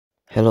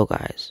Hello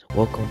guys,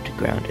 welcome to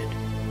Grounded.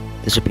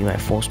 This will be my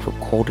first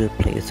recorded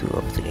playthrough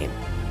of the game.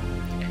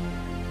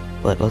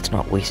 But let's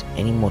not waste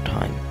any more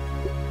time,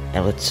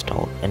 and let's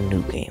start a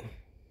new game.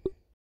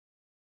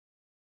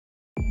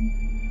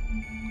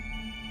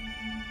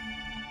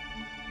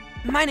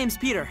 My name's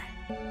Peter.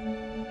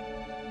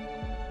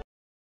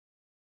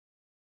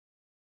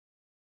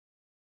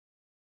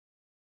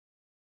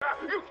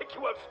 You think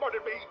you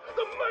outsmarted me?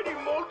 The mighty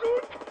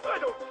Muldoon? I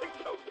don't think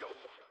so, you.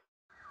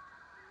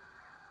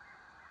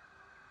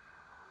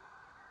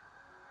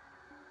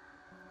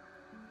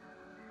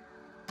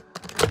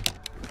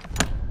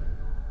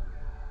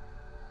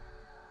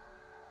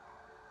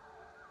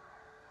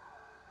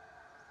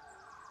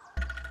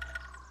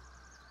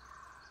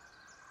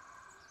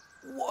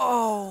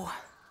 Whoa,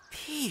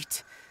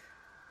 Pete.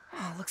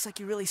 Oh, looks like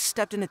you really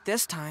stepped in it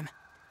this time.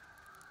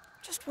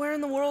 Just where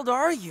in the world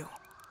are you?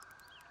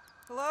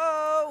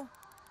 Hello?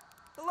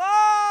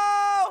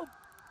 Hello?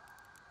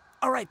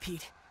 All right,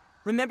 Pete.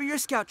 Remember your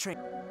scout train.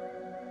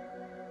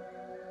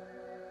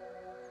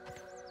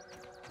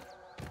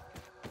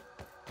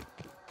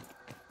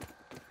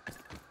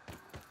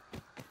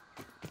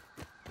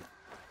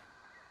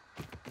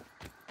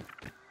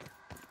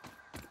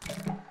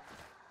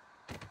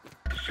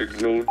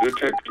 Signal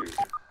detected.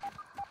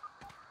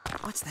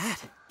 What's that?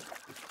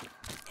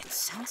 It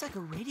sounds like a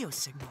radio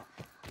signal.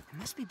 It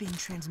must be being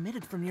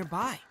transmitted from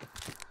nearby.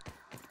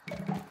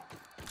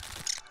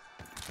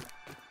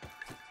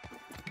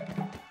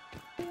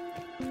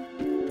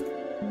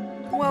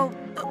 Well,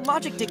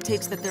 logic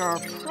dictates that there are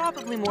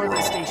probably more of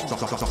these stations.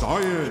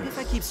 Maybe if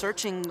I keep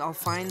searching, I'll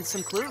find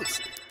some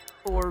clues.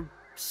 Or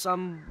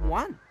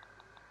someone.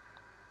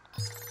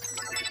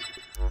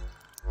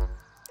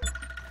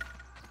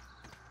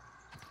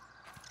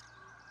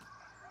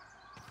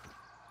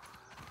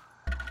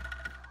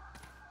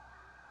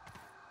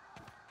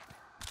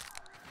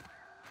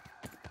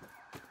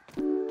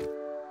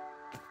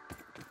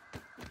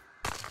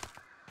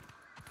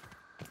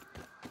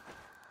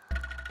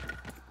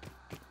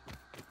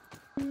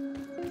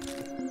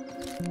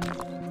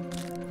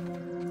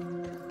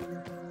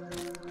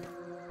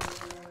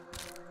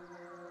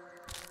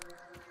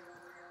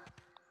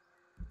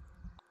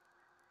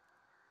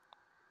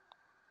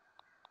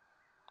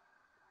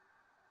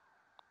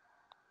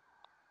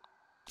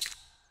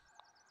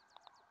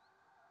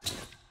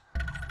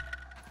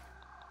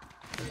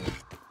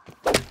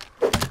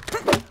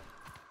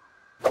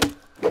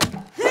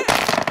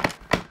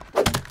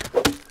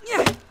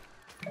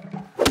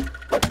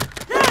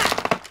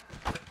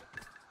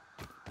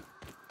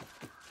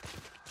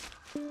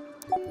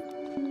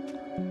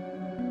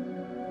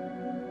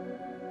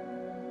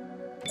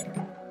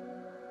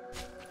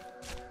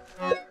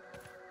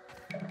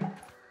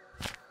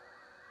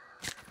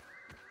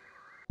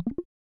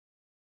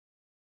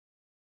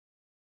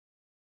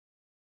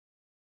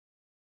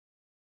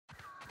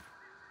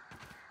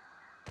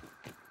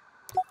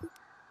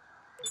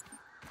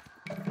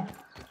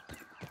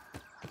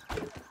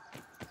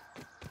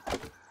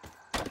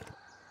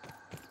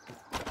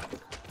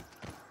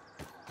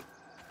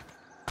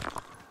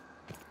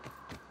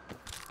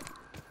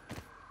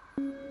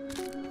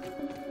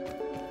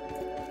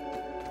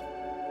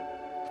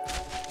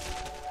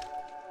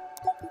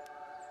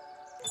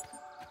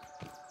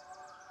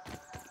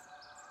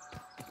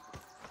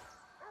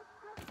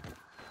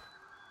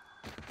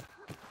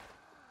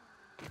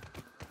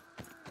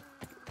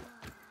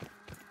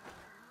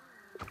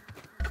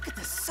 Look at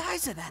the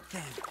size of that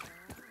thing.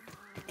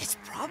 It's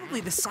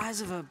probably the size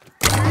of a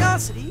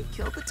curiosity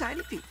killed the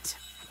tiny Pete.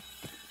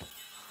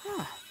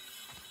 Huh.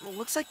 Well,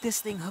 looks like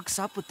this thing hooks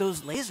up with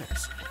those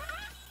lasers.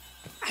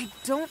 I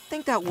don't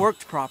think that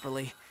worked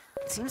properly.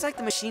 It seems like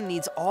the machine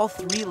needs all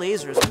three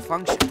lasers to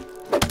function.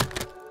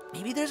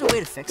 Maybe there's a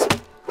way to fix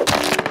it.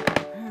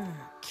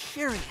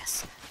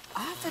 Curious.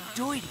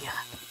 Ophidoidea.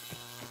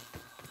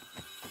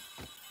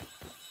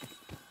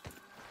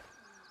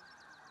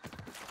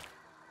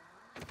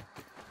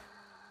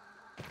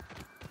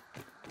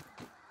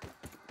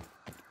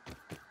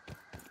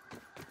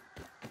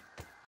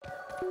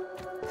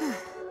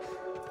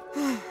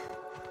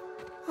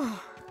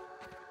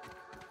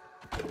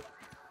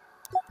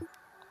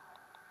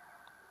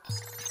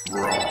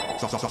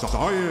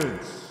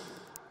 Science!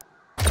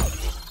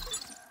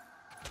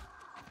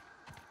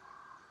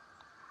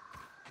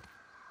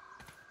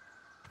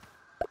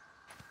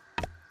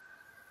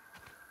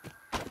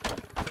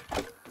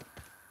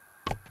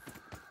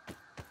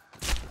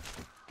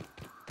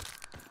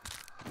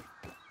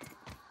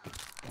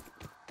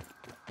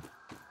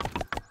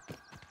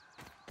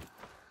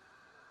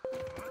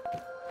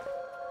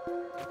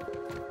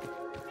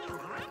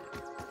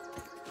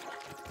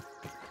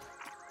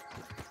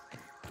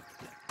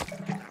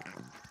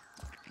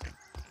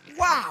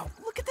 Wow,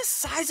 look at the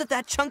size of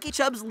that Chunky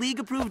Chubbs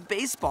league-approved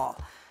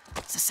baseball.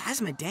 It's the size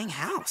of my dang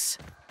house.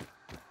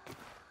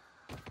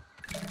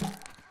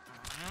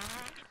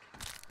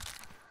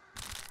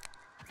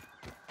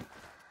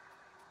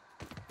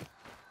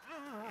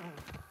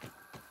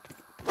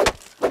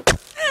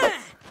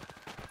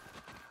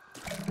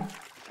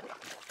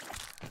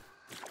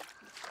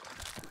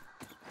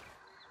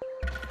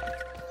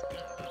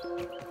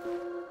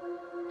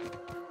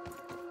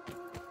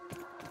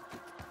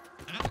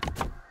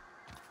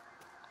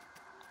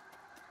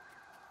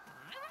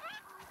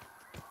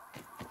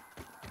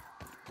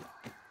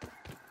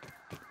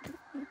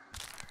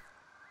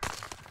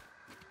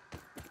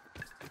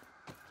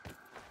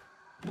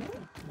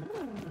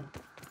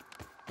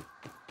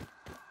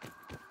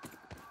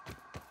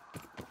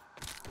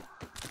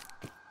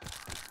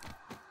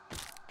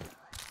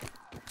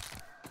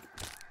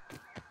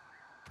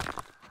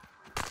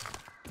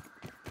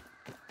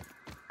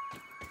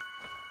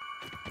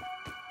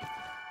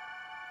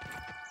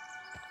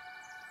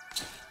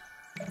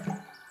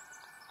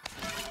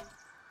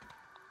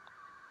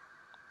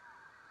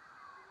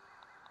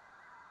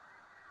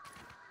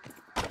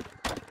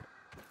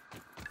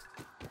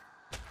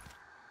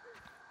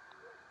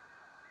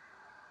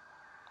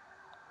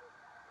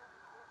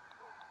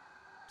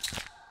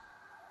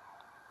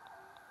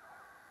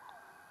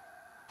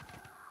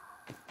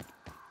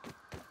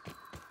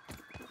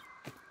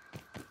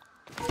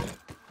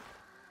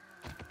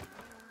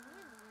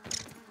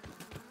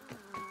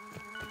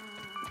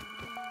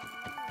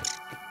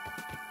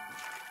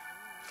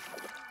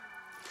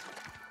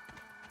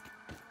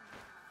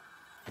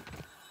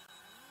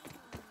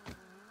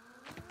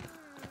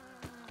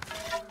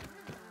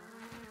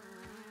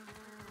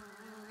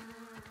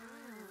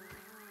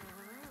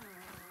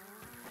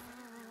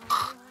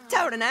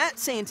 Power to Nat,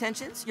 say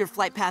intentions. Your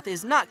flight path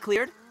is not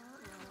cleared.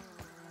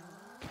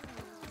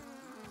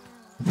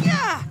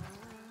 Yeah!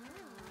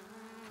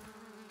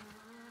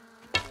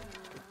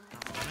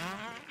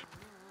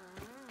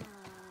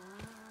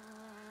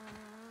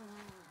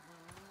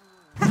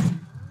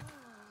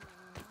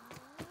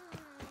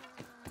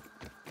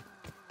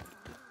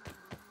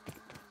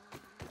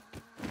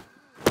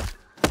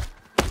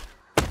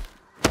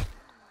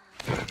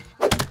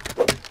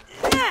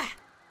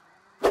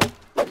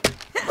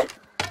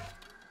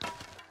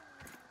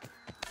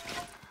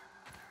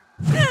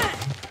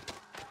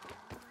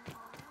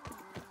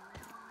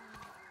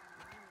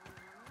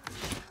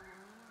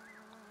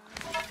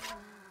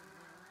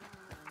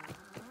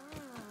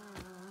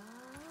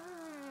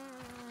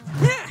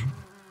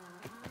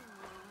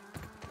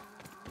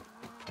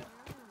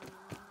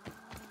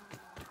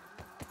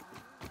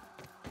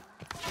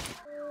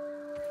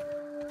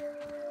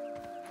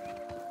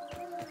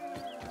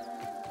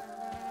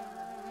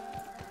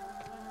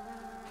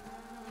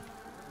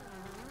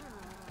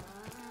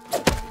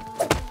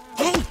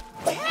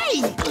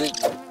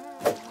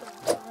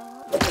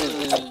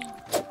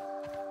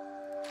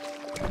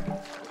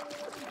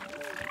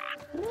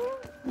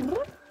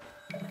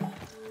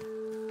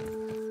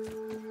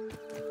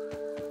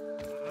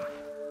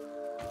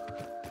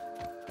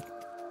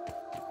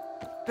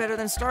 Better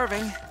than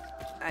starving,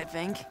 I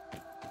think.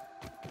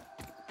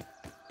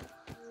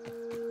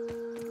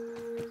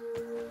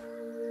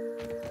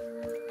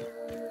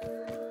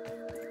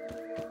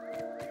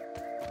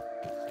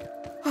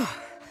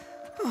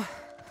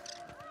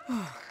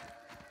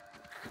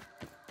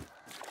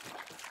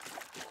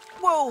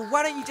 Whoa,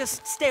 why don't you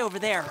just stay over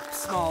there,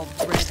 small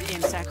red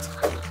insect?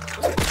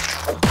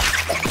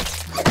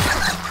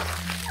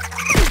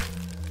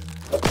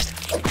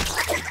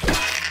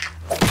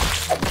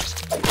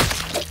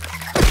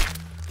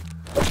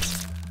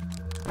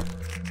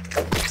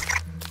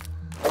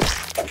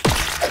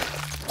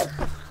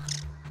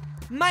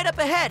 Might up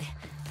ahead,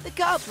 the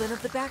goblin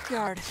of the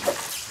backyard.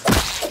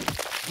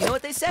 You know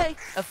what they say?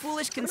 A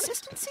foolish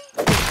consistency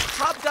is the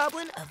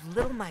hobgoblin of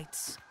little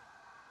mites.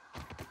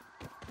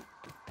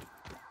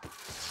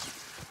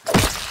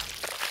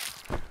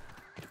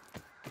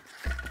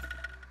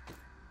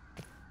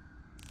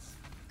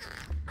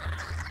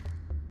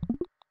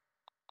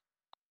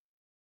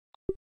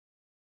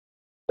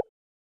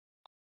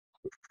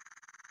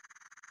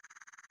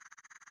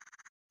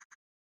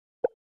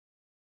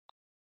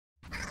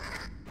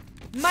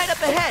 Might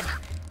up ahead,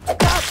 the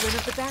goblin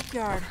of the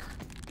backyard.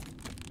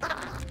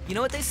 You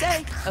know what they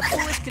say? A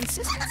foolish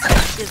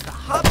consistency is the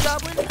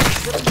hobgoblin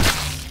of little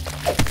mice.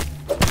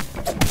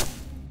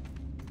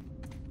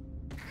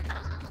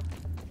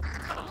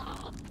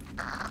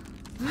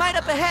 Might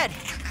up ahead,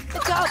 the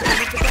goblin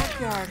of the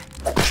backyard.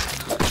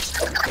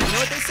 You know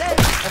what they say?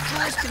 A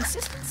foolish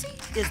consistency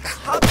is the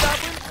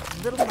hobgoblin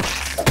of little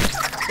mice.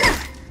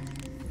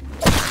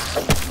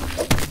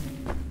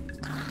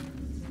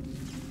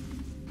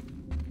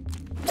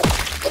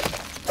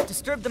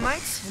 Disturb the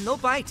mites, and they'll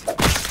bite.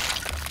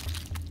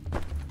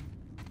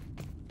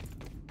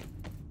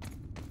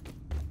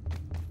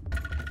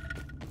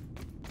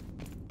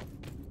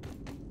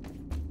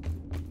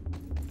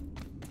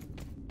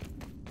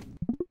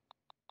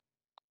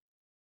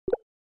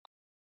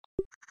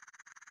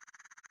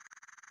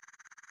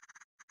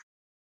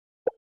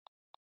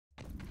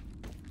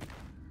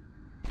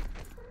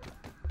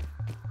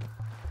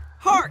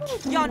 Hark,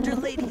 yonder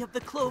lady of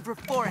the clover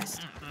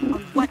forest.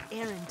 On what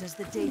errand does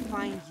the day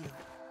find you?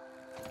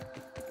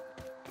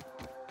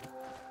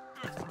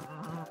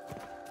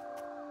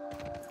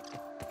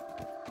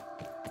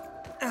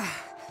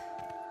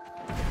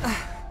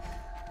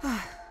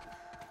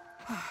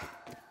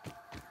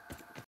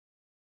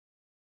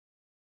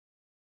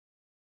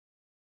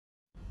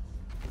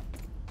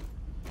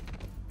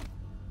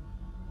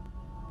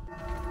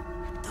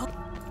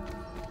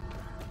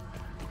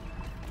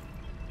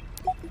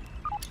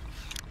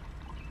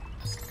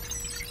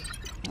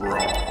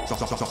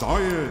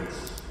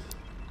 Science!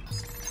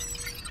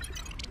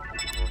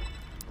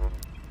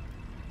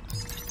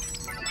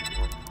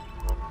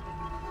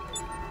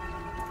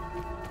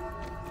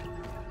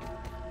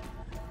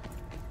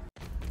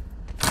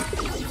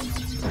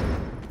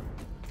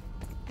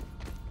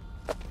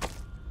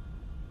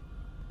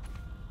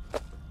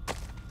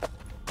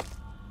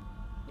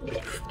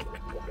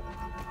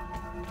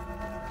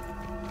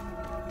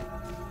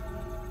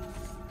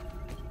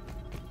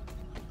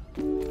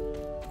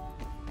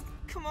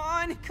 Come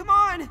on, come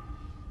on!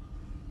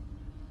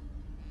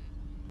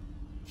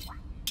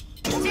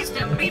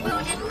 System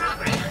reboot in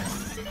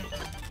progress.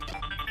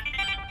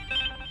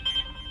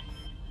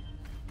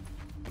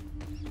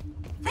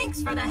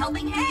 Thanks for the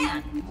helping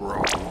hand.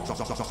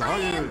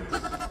 Science!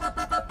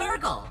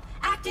 Burgle,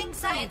 acting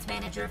science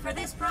manager for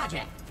this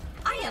project.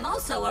 I am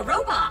also a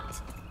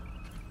robot.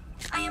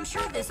 I am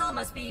sure this all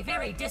must be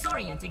very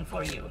disorienting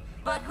for you,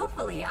 but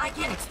hopefully I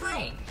can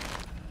explain.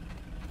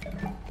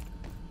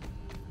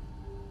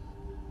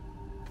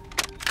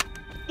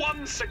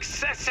 one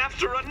success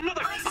after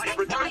another. I have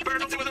returned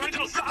Burgle to his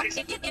original size.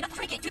 Enough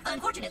trinket to,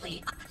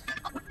 unfortunately.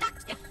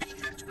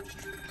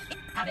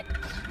 Have it.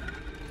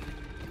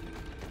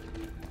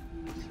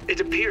 It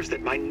appears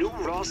that my new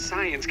raw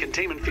science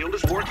containment field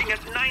is working at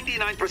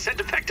 99%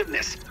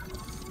 effectiveness.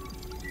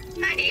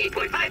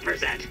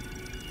 98.5%.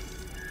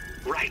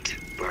 Right,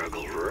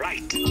 Burgle,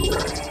 right.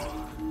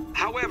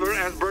 However,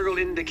 as Burgle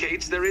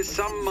indicates, there is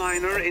some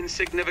minor,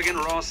 insignificant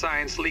raw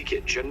science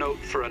leakage. A note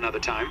for another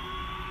time.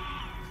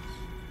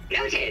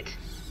 Noted.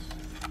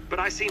 But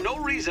I see no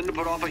reason to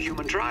put off a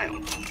human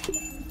trial.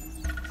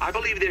 I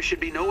believe there should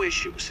be no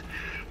issues.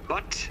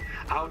 But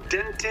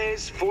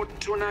audentes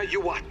fortuna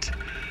juvat.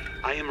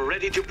 I am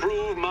ready to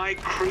prove my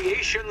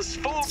creation's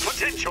full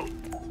potential.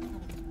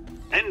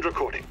 End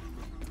recording.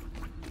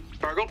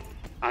 Burgle,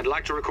 I'd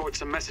like to record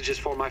some messages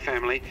for my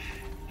family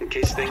in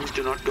case things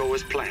do not go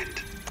as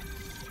planned.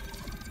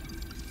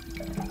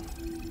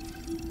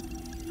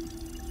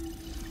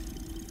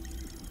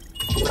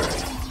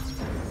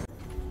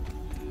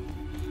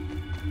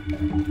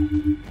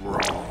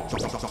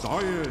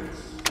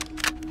 Science.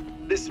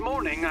 This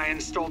morning, I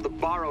installed the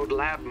borrowed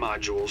lab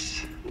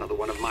modules. Another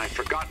one of my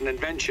forgotten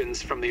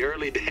inventions from the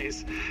early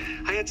days.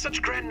 I had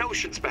such grand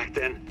notions back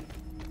then.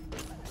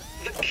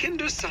 The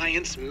Kinder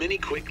Science Mini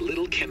Quick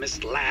Little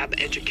Chemist Lab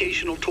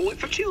educational toy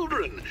for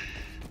children.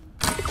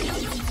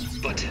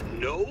 But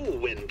no,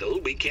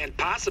 Wendell, we can't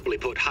possibly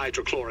put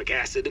hydrochloric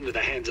acid into the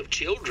hands of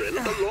children.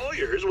 The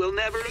lawyers will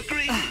never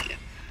agree.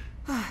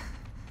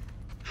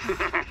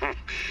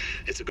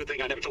 It's a good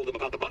thing I never told them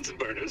about the Bunsen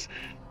burners.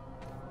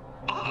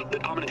 Odd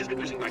that Omnit has been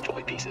using my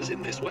toy pieces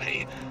in this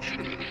way.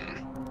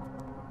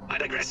 I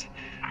digress.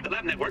 The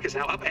lab network is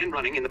now up and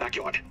running in the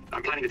backyard.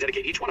 I'm planning to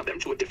dedicate each one of them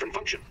to a different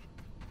function.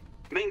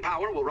 Main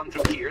power will run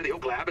through here. The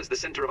Oak Lab is the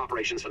center of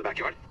operations for the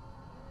backyard.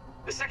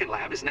 The second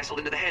lab is nestled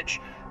into the hedge.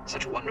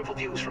 Such wonderful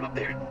views from up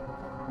there.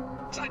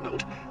 Side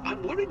note,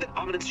 I'm worried that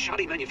Omnit's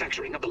shoddy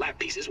manufacturing of the lab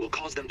pieces will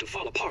cause them to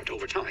fall apart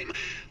over time,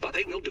 but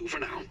they will do for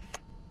now.